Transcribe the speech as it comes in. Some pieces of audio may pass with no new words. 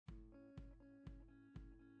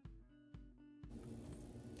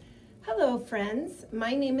Hello friends,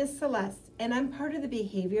 my name is Celeste and I'm part of the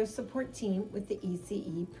behavioral support team with the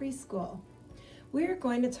ECE Preschool. We are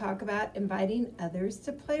going to talk about inviting others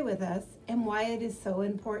to play with us and why it is so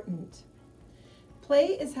important. Play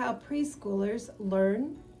is how preschoolers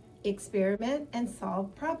learn, experiment, and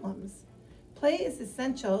solve problems. Play is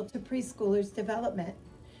essential to preschoolers' development.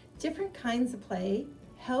 Different kinds of play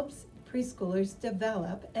helps preschoolers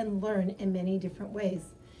develop and learn in many different ways,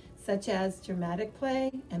 such as dramatic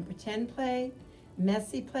play and pretend play,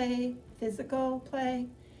 messy play, physical play,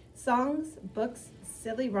 songs, books,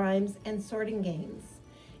 silly rhymes, and sorting games,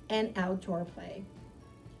 and outdoor play.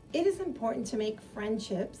 It is important to make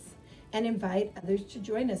friendships and invite others to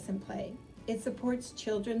join us in play. It supports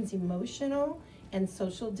children's emotional and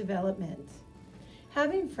social development.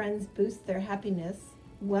 Having friends boosts their happiness,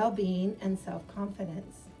 well-being, and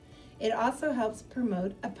self-confidence. It also helps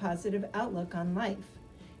promote a positive outlook on life.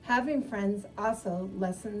 Having friends also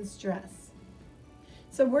lessens stress.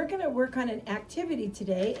 So we're going to work on an activity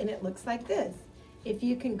today, and it looks like this. If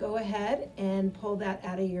you can go ahead and pull that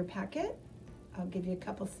out of your packet, I'll give you a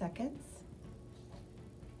couple seconds.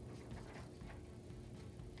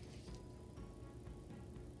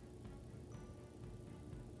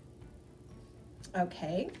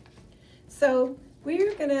 Okay, so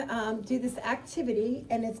we're going to do this activity,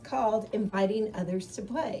 and it's called inviting others to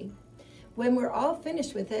play. When we're all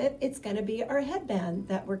finished with it, it's going to be our headband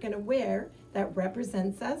that we're going to wear that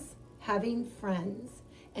represents us having friends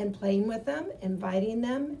and playing with them, inviting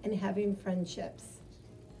them, and having friendships.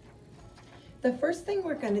 The first thing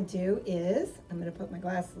we're going to do is, I'm going to put my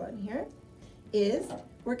glasses on here, is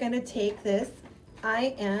we're going to take this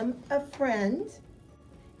I am a friend,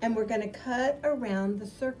 and we're going to cut around the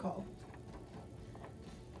circle.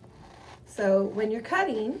 So when you're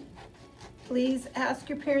cutting, please ask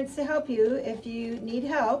your parents to help you if you need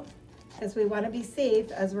help, because we want to be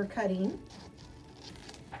safe as we're cutting.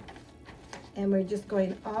 And we're just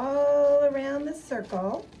going all around the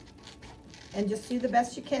circle, and just do the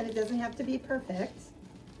best you can. It doesn't have to be perfect.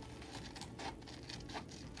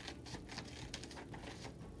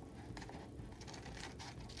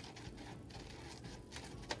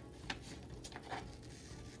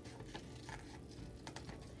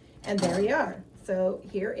 And there we are. So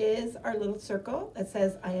here is our little circle that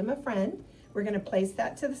says, I am a friend. We're going to place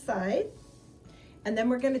that to the side. And then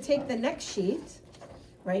we're going to take the next sheet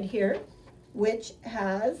right here, which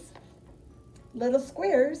has little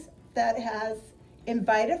squares that has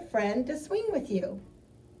invite a friend to swing with you.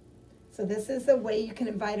 So this is a way you can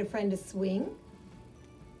invite a friend to swing.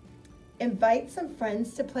 Invite some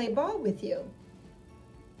friends to play ball with you.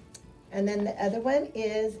 And then the other one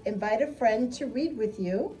is invite a friend to read with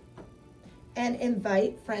you, and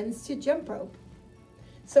invite friends to jump rope.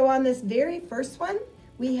 So on this very first one,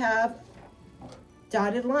 we have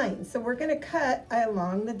dotted lines. So we're going to cut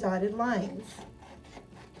along the dotted lines.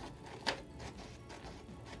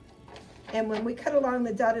 And when we cut along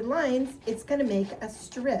the dotted lines, it's going to make a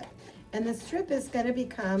strip. And the strip is going to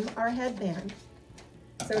become our headband.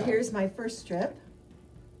 So here's my first strip.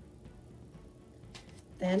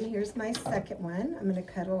 Then here's my second one. I'm going to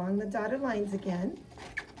cut along the dotted lines again.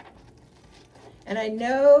 And I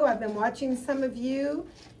know I've been watching some of you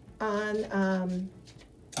on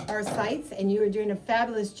our sites, and you are doing a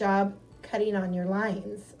fabulous job cutting on your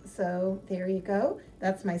lines. So there you go.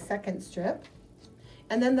 That's my second strip.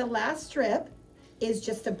 And then the last strip is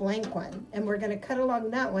just a blank one, and we're going to cut along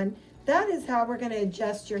that one. That is how we're going to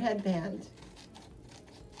adjust your headband.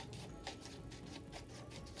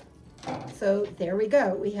 So there we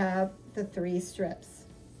go. We have the 3 strips.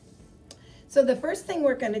 So the first thing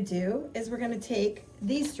we're going to do is we're going to take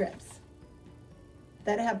these strips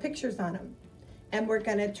that have pictures on them, and we're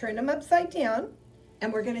going to turn them upside down,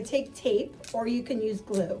 and we're going to take tape, or you can use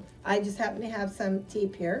glue. I just happen to have some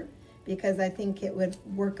tape here because I think it would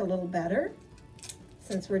work a little better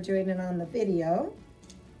since we're doing it on the video,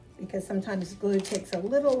 because sometimes glue takes a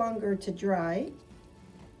little longer to dry.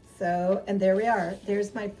 So, and there we are.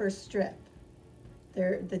 There's my first strip.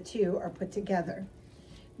 There, the 2 are put together.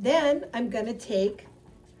 Then I'm going to take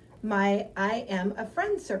my I am a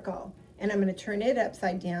friend circle, and I'm going to turn it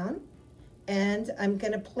upside down, and I'm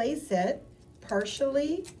going to place it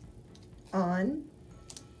partially on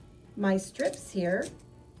my strips here,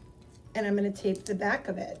 and I'm going to tape the back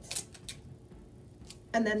of it.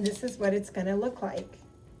 And then this is what it's going to look like.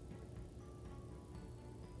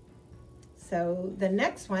 So the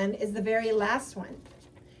next one is the very last one,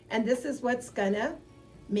 and this is what's going to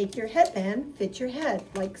make your headband fit your head,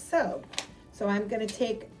 like so. So I'm going to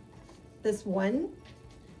take this one,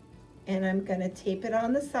 and I'm going to tape it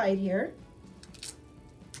on the side here.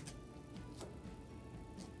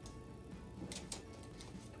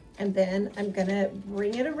 And then I'm gonna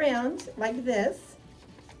bring it around like this,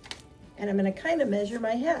 and I'm gonna kind of measure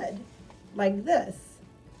my head like this.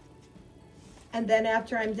 And then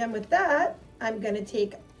after I'm done with that, I'm gonna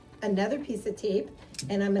take another piece of tape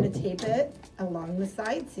and I'm gonna tape it along the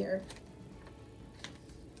sides here.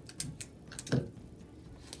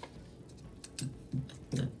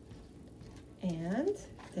 And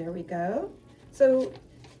there we go. So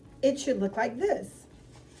it should look like this.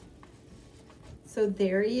 So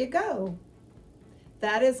there you go.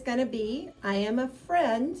 That is gonna be I Am a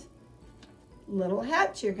Friend little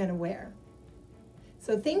hat you're gonna wear.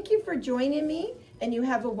 So thank you for joining me, and you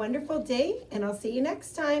have a wonderful day, and I'll see you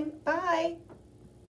next time. Bye.